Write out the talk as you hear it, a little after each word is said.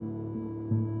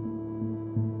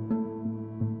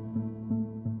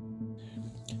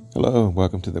Hello, and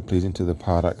welcome to the Pleasing to the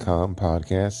Pod.com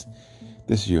podcast.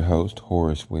 This is your host,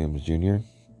 Horace Williams Jr.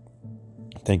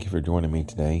 Thank you for joining me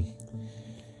today.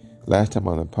 Last time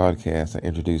on the podcast, I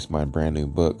introduced my brand new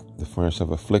book, The Furnace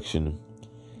of Affliction,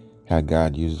 How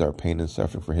God Uses Our Pain and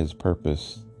Suffering for His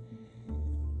Purpose.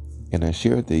 And I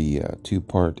shared the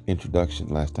two-part introduction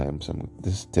last time. So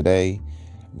today,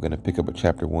 I'm going to pick up at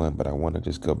chapter 1, but I want to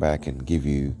just go back and give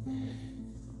you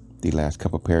the last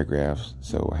couple paragraphs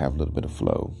so I have a little bit of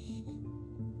flow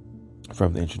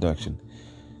from the introduction.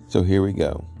 So here we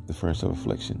go, the furnace of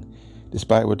affliction.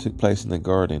 Despite what took place in the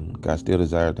garden, God still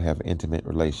desired to have an intimate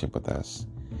relationship with us.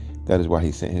 That is why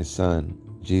He sent His Son,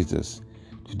 Jesus,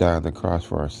 to die on the cross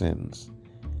for our sins.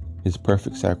 His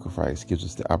perfect sacrifice gives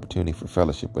us the opportunity for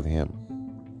fellowship with Him.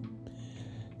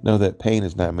 Know that pain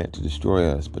is not meant to destroy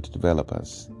us, but to develop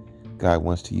us. God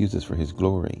wants to use us for His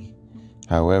glory.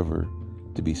 However,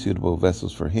 to be suitable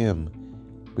vessels for Him,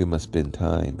 we must spend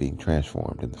time being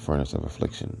transformed in the furnace of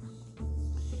affliction.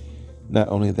 Not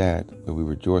only that, but we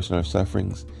rejoice in our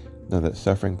sufferings, know that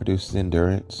suffering produces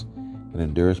endurance, and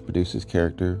endurance produces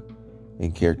character,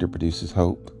 and character produces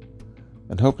hope.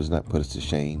 And hope does not put us to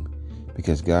shame,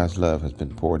 because God's love has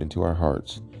been poured into our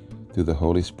hearts through the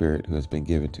Holy Spirit who has been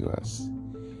given to us.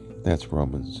 That's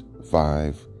Romans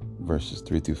 5, verses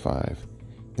 3 through 5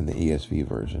 in the ESV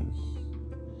version.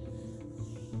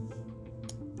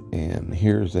 And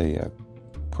here's a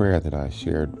prayer that I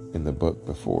shared in the book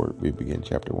before we begin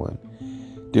chapter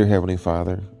 1. Dear Heavenly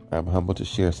Father, I'm humbled to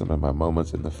share some of my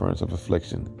moments in the furnace of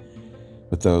affliction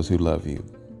with those who love you.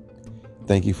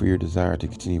 Thank you for your desire to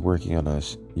continue working on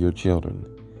us, your children,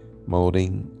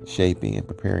 molding, shaping, and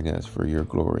preparing us for your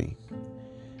glory.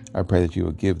 I pray that you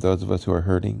will give those of us who are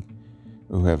hurting,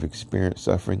 who have experienced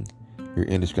suffering, your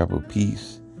indescribable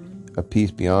peace, a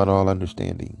peace beyond all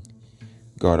understanding.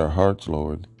 Guard our hearts,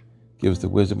 Lord. Give us the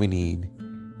wisdom we need,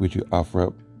 which you offer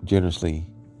up generously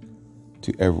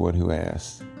to everyone who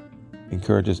asks.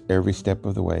 Encourage us every step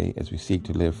of the way as we seek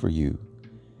to live for you.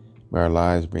 May our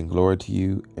lives bring glory to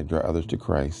you and draw others to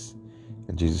Christ.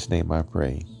 In Jesus' name I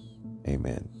pray.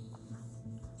 Amen.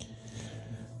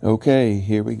 Okay,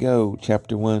 here we go.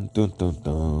 Chapter 1. Dun, dun,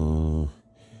 dun.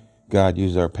 God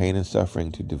uses our pain and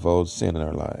suffering to divulge sin in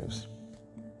our lives.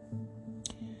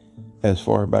 As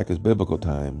far back as biblical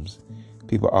times,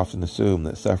 people often assume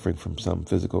that suffering from some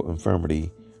physical infirmity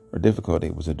or difficulty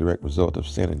was a direct result of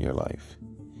sin in your life.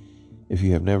 If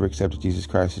you have never accepted Jesus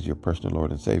Christ as your personal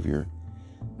Lord and Savior,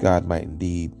 God might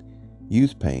indeed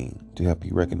use pain to help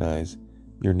you recognize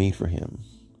your need for Him.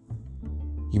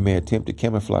 You may attempt to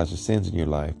camouflage the sins in your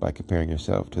life by comparing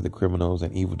yourself to the criminals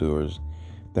and evildoers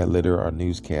that litter our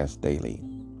newscasts daily.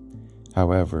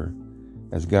 However,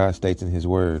 as God states in His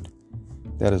Word,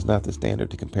 that is not the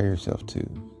standard to compare yourself to.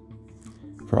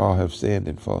 For all have sinned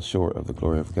and fall short of the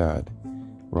glory of God.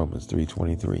 Romans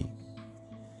 3:23.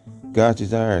 God's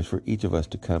desire is for each of us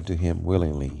to come to Him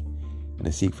willingly and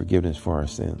to seek forgiveness for our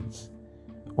sins.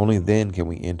 Only then can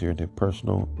we enter into a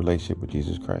personal relationship with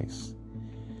Jesus Christ.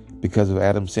 Because of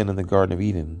Adam's sin in the Garden of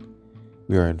Eden,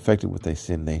 we are infected with a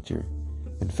sin nature.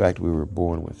 In fact, we were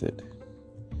born with it.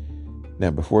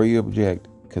 Now, before you object,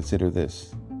 consider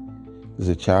this. Does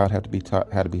a child have to be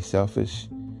taught how to be selfish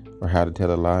or how to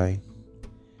tell a lie?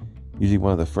 Usually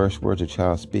one of the first words a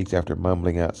child speaks after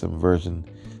mumbling out some version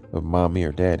of mommy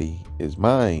or daddy is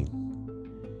mine.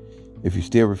 If you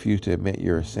still refuse to admit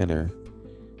you're a sinner,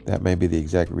 that may be the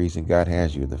exact reason God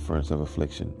has you in the furnace of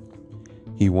affliction.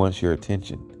 He wants your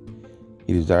attention.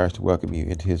 He desires to welcome you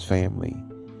into His family.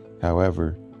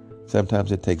 However,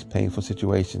 sometimes it takes painful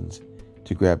situations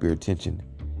to grab your attention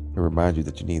and remind you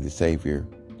that you need the Savior,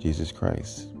 Jesus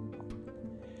Christ.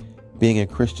 Being a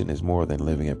Christian is more than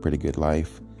living a pretty good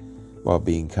life while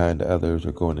being kind to others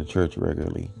or going to church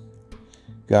regularly.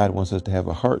 God wants us to have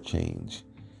a heart change,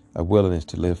 a willingness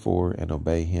to live for and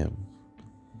obey Him.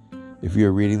 If you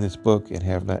are reading this book and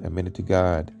have not admitted to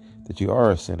God that you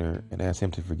are a sinner and ask Him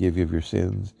to forgive you of your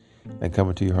sins and come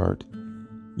into your heart,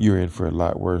 you are in for a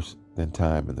lot worse than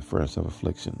time in the furnace of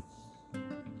affliction.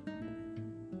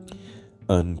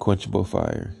 Unquenchable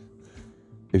fire.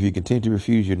 If you continue to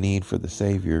refuse your need for the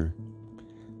Savior,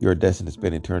 you are destined to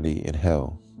spend eternity in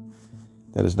hell.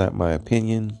 That is not my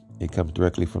opinion. It comes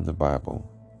directly from the Bible.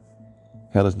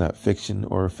 Hell is not fiction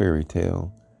or a fairy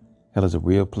tale. Hell is a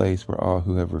real place where all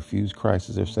who have refused Christ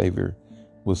as their Savior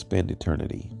will spend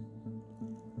eternity.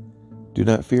 Do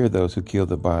not fear those who kill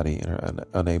the body and are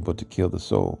unable to kill the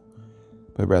soul,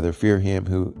 but rather fear Him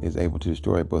who is able to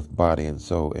destroy both body and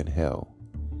soul in hell.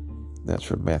 That's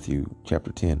from Matthew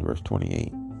chapter 10, verse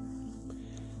 28.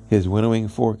 His winnowing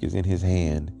fork is in His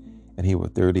hand, and He will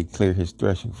thoroughly clear His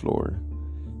threshing floor.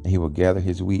 and he will gather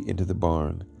his wheat into the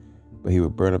barn, but he will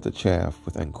burn up the chaff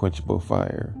with unquenchable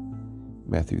fire.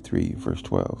 Matthew 3, verse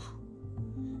 12.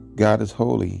 God is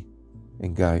holy,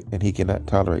 and he cannot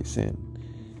tolerate sin.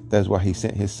 That is why he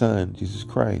sent his Son, Jesus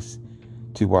Christ,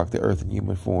 to walk the earth in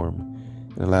human form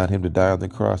and allowed him to die on the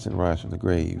cross and rise from the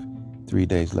grave 3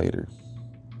 days later.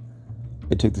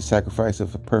 It took the sacrifice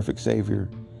of a perfect Savior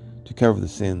to cover the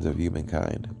sins of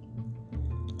humankind.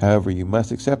 However, you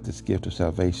must accept this gift of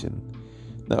salvation,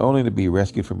 not only to be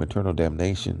rescued from eternal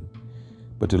damnation,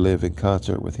 but to live in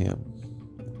concert with him.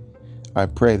 I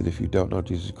pray that if you don't know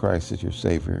Jesus Christ as your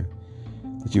Savior,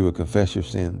 that you will confess your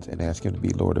sins and ask him to be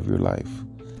Lord of your life.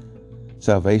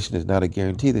 Salvation is not a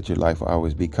guarantee that your life will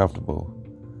always be comfortable.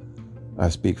 I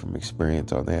speak from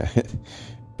experience on that.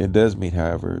 It does mean,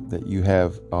 however, that you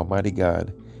have Almighty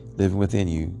God living within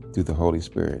you through the Holy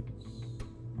Spirit.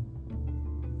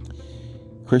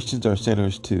 Christians are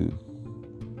sinners too.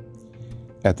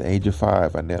 At the age of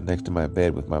 5, I knelt next to my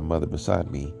bed with my mother beside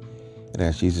me and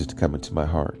asked Jesus to come into my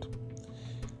heart.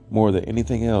 More than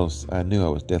anything else, I knew I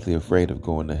was deathly afraid of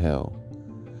going to hell.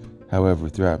 However,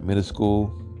 throughout middle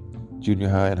school, junior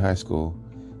high, and high school,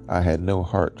 I had no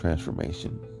heart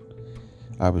transformation.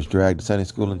 I was dragged to Sunday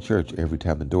school and church every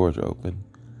time the doors were open,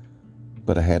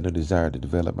 but I had no desire to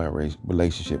develop my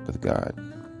relationship with God.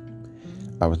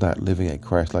 I was not living a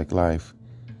Christ-like life,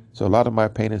 so a lot of my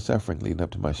pain and suffering leading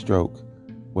up to my stroke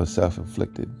was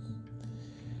self-inflicted.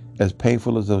 As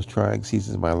painful as those trying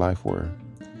seasons of my life were,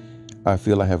 I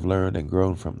feel I have learned and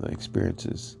grown from the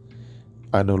experiences.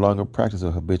 I no longer practice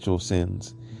the habitual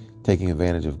sins, taking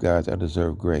advantage of God's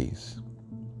undeserved grace.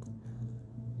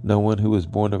 No one who is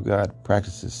born of God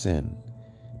practices sin,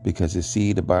 because his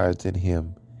seed abides in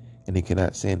him, and he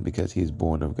cannot sin because he is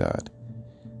born of God.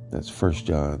 That's 1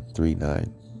 John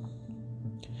 3:9.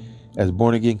 As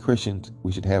born-again Christians,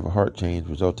 we should have a heart change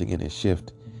resulting in a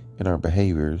shift in our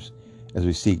behaviors as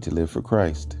we seek to live for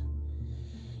Christ.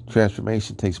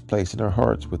 Transformation takes place in our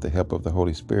hearts with the help of the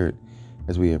Holy Spirit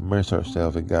as we immerse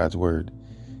ourselves in God's Word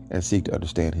and seek to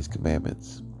understand his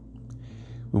commandments.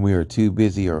 When we are too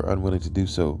busy or unwilling to do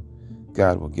so,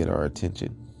 God will get our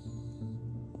attention.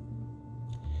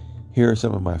 Here are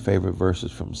some of my favorite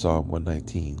verses from Psalm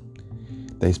 119.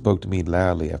 They spoke to me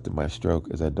loudly after my stroke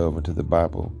as I dove into the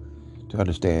Bible to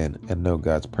understand and know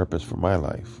God's purpose for my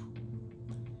life.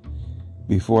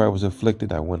 Before I was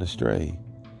afflicted, I went astray,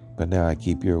 but now I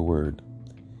keep your word.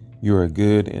 You are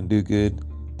good and do good.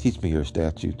 Teach me your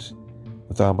statutes.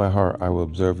 With all my heart I will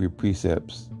observe your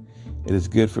precepts. It is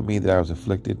good for me that I was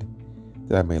afflicted,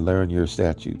 that I may learn your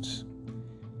statutes.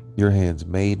 Your hands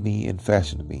made me and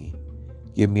fashioned me.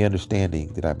 Give me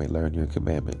understanding that I may learn your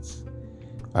commandments.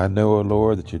 I know, O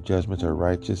Lord, that your judgments are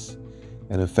righteous,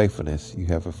 and in faithfulness you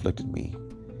have afflicted me.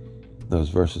 Those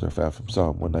verses are found from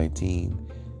Psalm 119,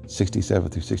 67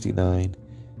 through 69,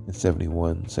 and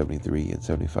 71, 73, and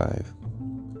 75.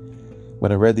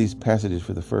 When I read these passages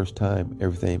for the first time,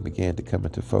 everything began to come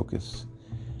into focus.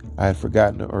 I had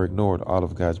forgotten or ignored all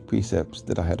of God's precepts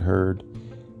that I had heard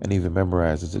and even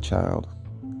memorized as a child.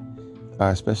 I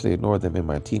especially ignored them in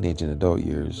my teenage and adult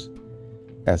years.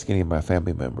 Ask any of my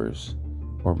family members,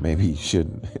 or maybe you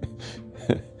shouldn't.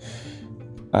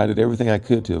 I did everything I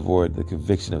could to avoid the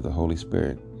conviction of the Holy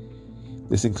Spirit.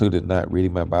 This included not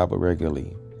reading my Bible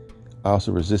regularly. I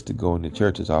also resisted going to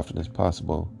church as often as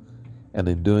possible, and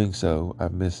in doing so, I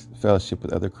missed fellowship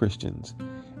with other Christians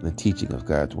and the teaching of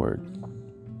God's Word.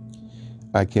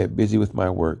 I kept busy with my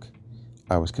work.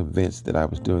 I was convinced that I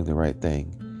was doing the right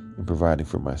thing and providing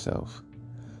for myself.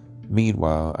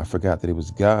 Meanwhile, I forgot that it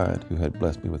was God who had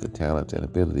blessed me with the talents and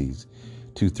abilities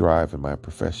to thrive in my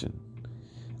profession.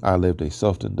 I lived a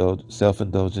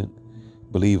self-indulgent,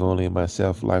 believe only in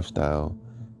myself lifestyle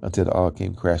until it all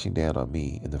came crashing down on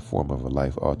me in the form of a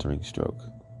life-altering stroke.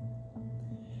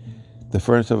 The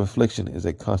furnace of affliction is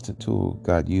a constant tool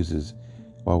God uses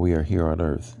while we are here on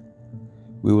earth.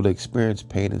 We will experience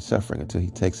pain and suffering until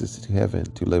he takes us to heaven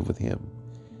to live with him.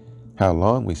 How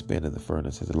long we spend in the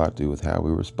furnace has a lot to do with how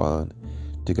we respond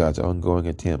to God's ongoing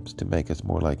attempts to make us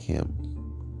more like him.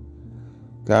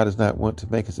 God does not want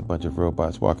to make us a bunch of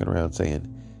robots walking around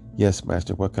saying, "Yes,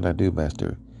 Master, what can I do,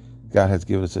 Master?" God has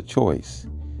given us a choice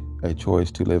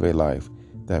to live a life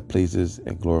that pleases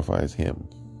and glorifies him.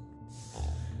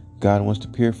 God wants to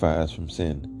purify us from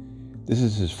sin. This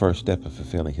is his first step in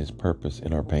fulfilling his purpose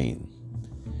in our pain.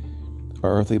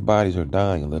 Our earthly bodies are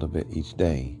dying a little bit each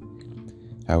day.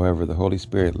 However, the Holy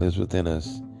Spirit lives within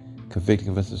us,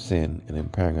 convicting us of sin and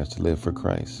empowering us to live for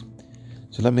Christ.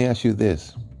 So let me ask you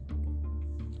this.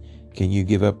 Can you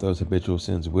give up those habitual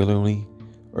sins willingly,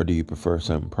 or do you prefer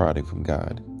some prodding from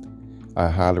God? I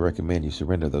highly recommend you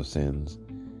surrender those sins.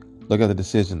 Look at the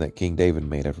decision that King David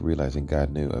made after realizing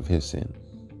God knew of his sin.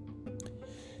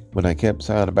 When I kept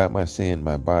silent about my sin,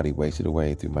 my body wasted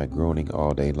away through my groaning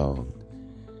all day long.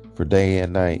 For day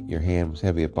and night your hand was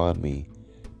heavy upon me.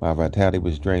 My vitality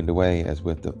was drained away as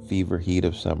with the fever heat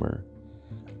of summer.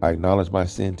 I acknowledged my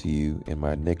sin to you, and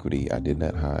my iniquity I did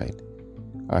not hide.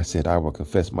 I said, I will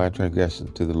confess my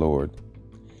transgressions to the Lord,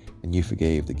 and you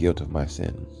forgave the guilt of my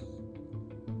sin.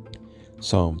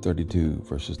 Psalm 32,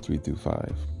 verses 3 through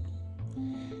 5.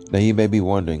 Now you may be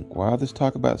wondering, why all this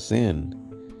talk about sin?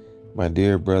 My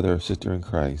dear brother or sister in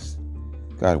Christ,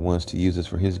 God wants to use us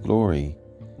for his glory,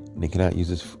 and he cannot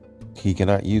use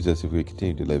us if we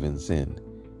continue to live in sin.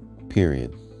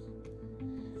 Period.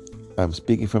 I'm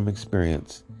speaking from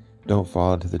experience. Don't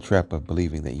fall into the trap of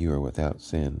believing that you are without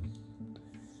sin.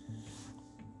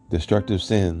 Destructive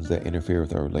sins that interfere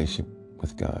with our relationship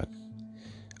with God.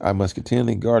 I must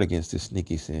continually guard against this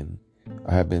sneaky sin.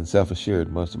 I have been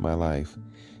self-assured most of my life.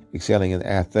 Excelling in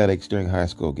athletics during high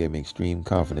school gave me extreme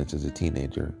confidence as a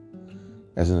teenager.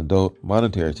 As an adult,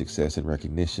 monetary success and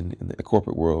recognition in the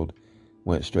corporate world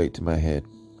went straight to my head.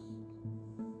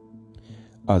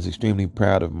 I was extremely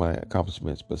proud of my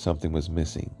accomplishments, but something was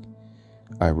missing.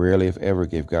 I rarely, if ever,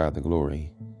 gave God the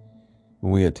glory.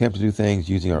 When we attempt to do things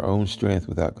using our own strength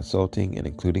without consulting and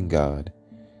including God,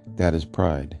 that is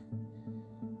pride.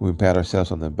 When we pat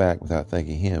ourselves on the back without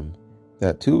thanking Him,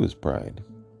 that too is pride.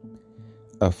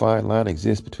 A fine line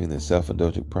exists between the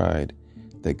self-indulgent pride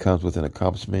that comes with an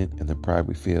accomplishment and the pride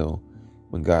we feel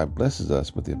when God blesses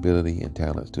us with the ability and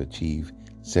talents to achieve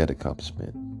said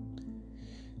accomplishment.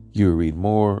 You will read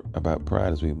more about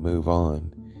pride as we move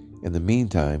on. In the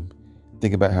meantime,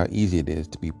 think about how easy it is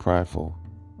to be prideful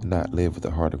and not live with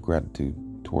a heart of gratitude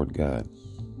toward God.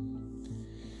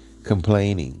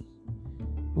 Complaining.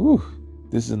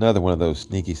 This is another one of those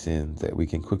sneaky sins that we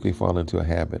can quickly fall into a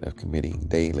habit of committing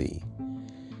daily.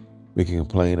 We can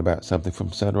complain about something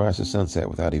from sunrise to sunset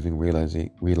without even realizing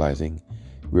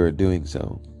we are doing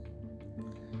so.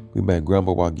 We may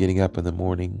grumble while getting up in the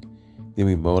morning, then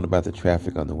we moan about the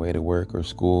traffic on the way to work or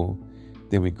school,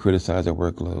 then we criticize our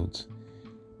workloads.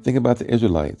 Think about the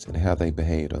Israelites and how they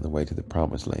behaved on the way to the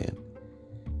Promised Land.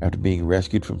 After being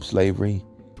rescued from slavery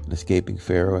and escaping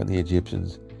Pharaoh and the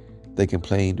Egyptians, they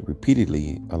complained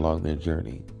repeatedly along their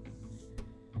journey.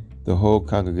 The whole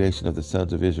congregation of the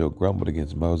sons of Israel grumbled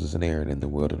against Moses and Aaron in the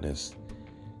wilderness.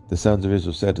 The sons of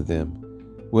Israel said to them,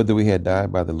 "Would that we had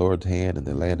died by the Lord's hand in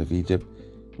the land of Egypt,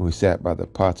 when we sat by the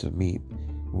pots of meat,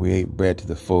 when we ate bread to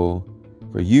the full,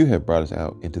 for you have brought us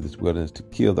out into this wilderness to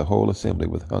kill the whole assembly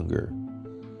with hunger."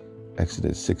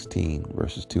 Exodus 16,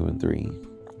 verses 2 and 3.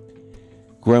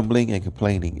 Grumbling and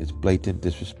complaining is blatant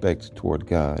disrespect toward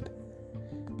God.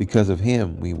 Because of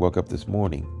Him, we woke up this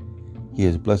morning. He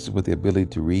has blessed us with the ability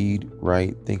to read,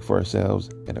 write, think for ourselves,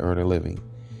 and earn a living.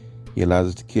 He allows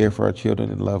us to care for our children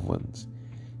and loved ones.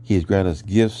 He has granted us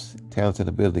gifts, talents, and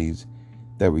abilities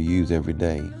that we use every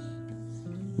day.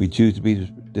 We choose to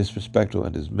be disrespectful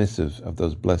and dismissive of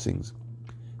those blessings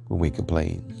when we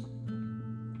complain.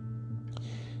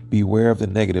 Beware of the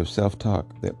negative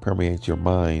self-talk that permeates your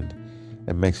mind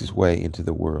and makes its way into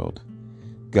the world.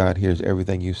 God hears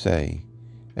everything you say,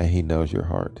 and He knows your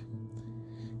heart.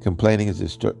 Complaining is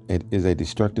a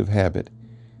destructive habit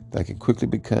that can quickly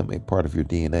become a part of your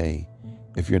DNA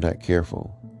if you're not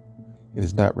careful. It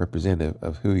is not representative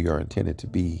of who you are intended to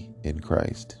be in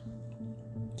Christ.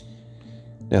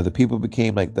 Now the people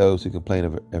became like those who complain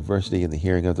of adversity in the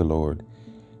hearing of the Lord.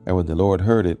 And when the Lord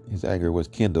heard it, His anger was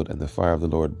kindled, and the fire of the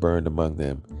Lord burned among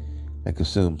them and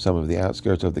consumed some of the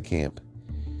outskirts of the camp.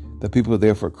 The people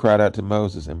therefore cried out to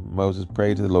Moses, and Moses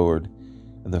prayed to the Lord,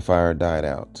 and the fire died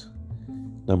out.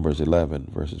 Numbers 11,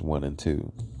 verses 1 and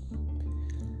 2.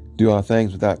 Do all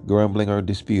things without grumbling or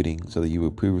disputing, so that you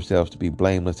will prove yourselves to be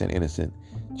blameless and innocent,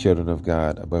 children of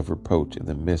God, above reproach in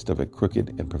the midst of a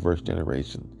crooked and perverse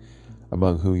generation,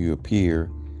 among whom you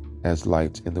appear as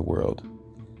lights in the world.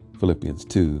 Philippians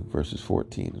 2, verses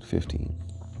 14 and 15.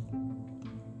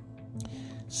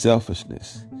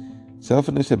 Selfishness.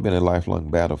 Selfishness has been a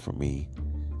lifelong battle for me.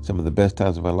 Some of the best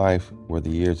times of my life were the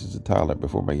years as a toddler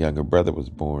before my younger brother was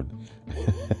born.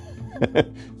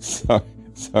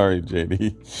 Sorry,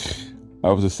 JD.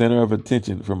 I was the center of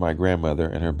attention for my grandmother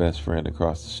and her best friend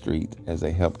across the street as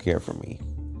they helped care for me.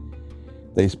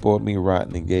 They spoiled me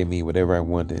rotten and gave me whatever I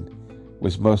wanted,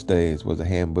 which most days was a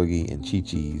ham boogie and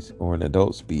Chi-Chi's, or in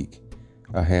adult speak,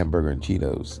 a hamburger and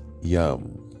Cheetos.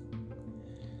 Yum.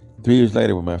 3 years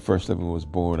later, when my first sibling was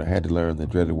born, I had to learn the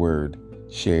dreaded word,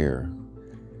 share.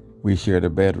 We shared a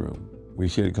bedroom, we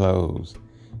shared clothes,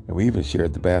 and we even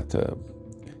shared the bathtub.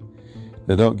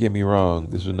 Now don't get me wrong,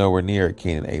 this was nowhere near a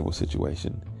Cain and Abel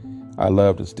situation. I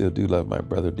loved and still do love my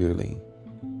brother dearly.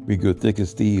 We grew thick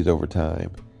as thieves over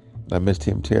time, and I missed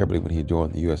him terribly when he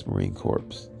joined the U.S. Marine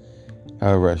Corps.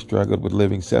 However, I struggled with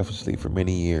living selfishly for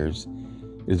many years.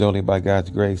 It is only by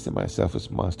God's grace that my selfish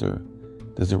monster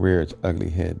doesn't rear its ugly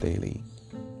head daily.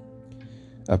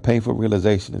 A painful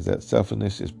realization is that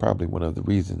selfishness is probably one of the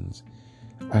reasons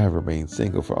I have remained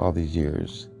single for all these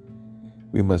years.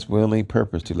 We must willingly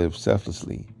purpose to live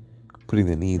selflessly, putting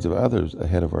the needs of others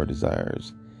ahead of our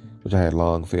desires, which I had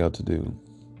long failed to do.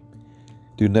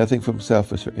 Do nothing from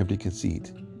selfish or empty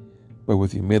conceit, but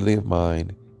with humility of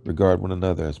mind, regard one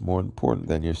another as more important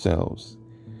than yourselves.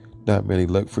 Not merely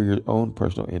look for your own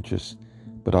personal interests,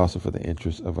 but also for the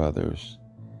interests of others.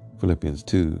 Philippians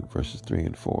 2, verses 3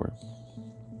 and 4.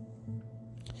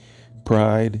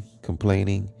 Pride,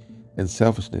 complaining, and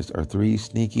selfishness are three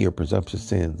sneaky or presumptuous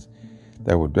sins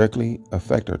that will directly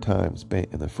affect our time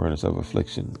spent in the furnace of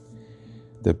affliction.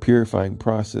 The purifying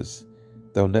process,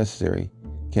 though necessary,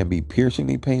 can be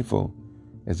piercingly painful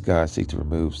as God seeks to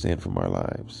remove sin from our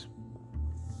lives.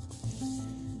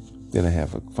 Then I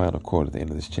have a final quote at the end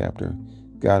of this chapter.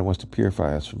 God wants to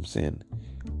purify us from sin.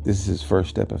 This is his first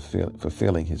step in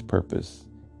fulfilling his purpose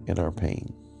in our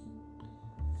pain.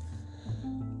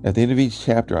 At the end of each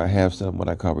chapter, I have some what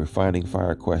I call refining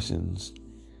fire questions.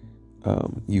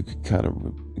 You could kind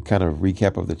of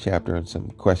recap of the chapter and some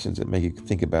questions that make you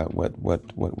think about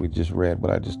what we just read,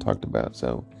 what I just talked about.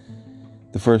 So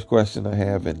the first question I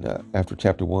have after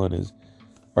chapter 1 is,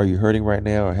 are you hurting right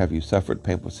now, or have you suffered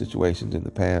painful situations in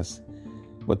the past?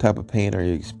 What type of pain are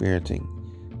you experiencing?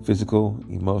 Physical,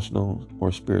 emotional,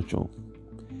 or spiritual?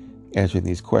 Answering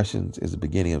these questions is the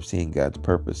beginning of seeing God's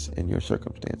purpose in your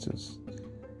circumstances.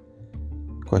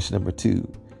 Question number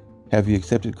 2. Have you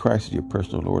accepted Christ as your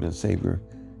personal Lord and Savior,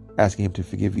 asking him to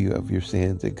forgive you of your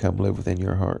sins and come live within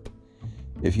your heart?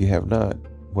 If you have not,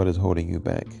 what is holding you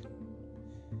back?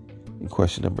 And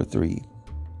question number 3.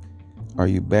 Are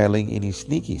you battling any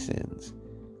sneaky sins?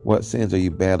 What sins are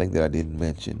you battling that I didn't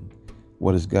mention?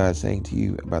 What is God saying to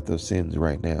you about those sins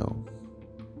right now?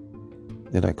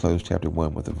 Then I close chapter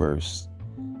 1 with a verse.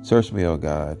 Search me, O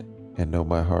God, and know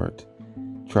my heart.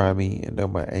 Try me and know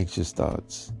my anxious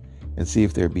thoughts, and see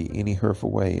if there be any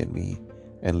hurtful way in me,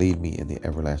 and lead me in the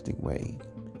everlasting way.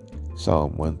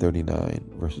 Psalm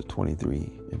 139, verses 23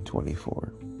 and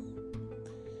 24.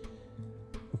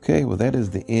 Okay, well, that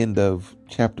is the end of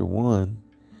chapter 1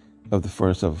 of the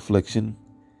Furnace of Affliction.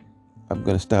 I'm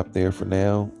going to stop there for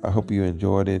now. I hope you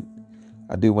enjoyed it.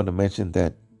 I do want to mention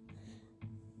that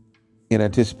in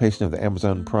anticipation of the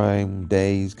Amazon Prime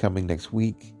days coming next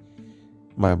week,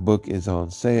 my book is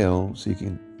on sale, so you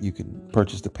can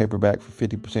purchase the paperback for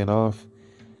 50% off.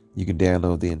 You can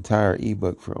download the entire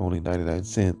ebook for only 99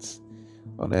 cents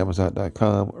on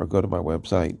Amazon.com, or go to my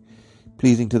website,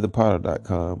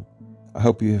 pleasingtothepotter.com. I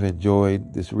hope you have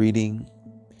enjoyed this reading.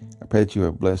 I pray that you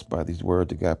are blessed by these words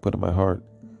that God put in my heart.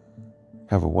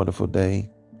 Have a wonderful day.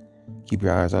 Keep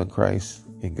your eyes on Christ,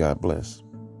 and God bless.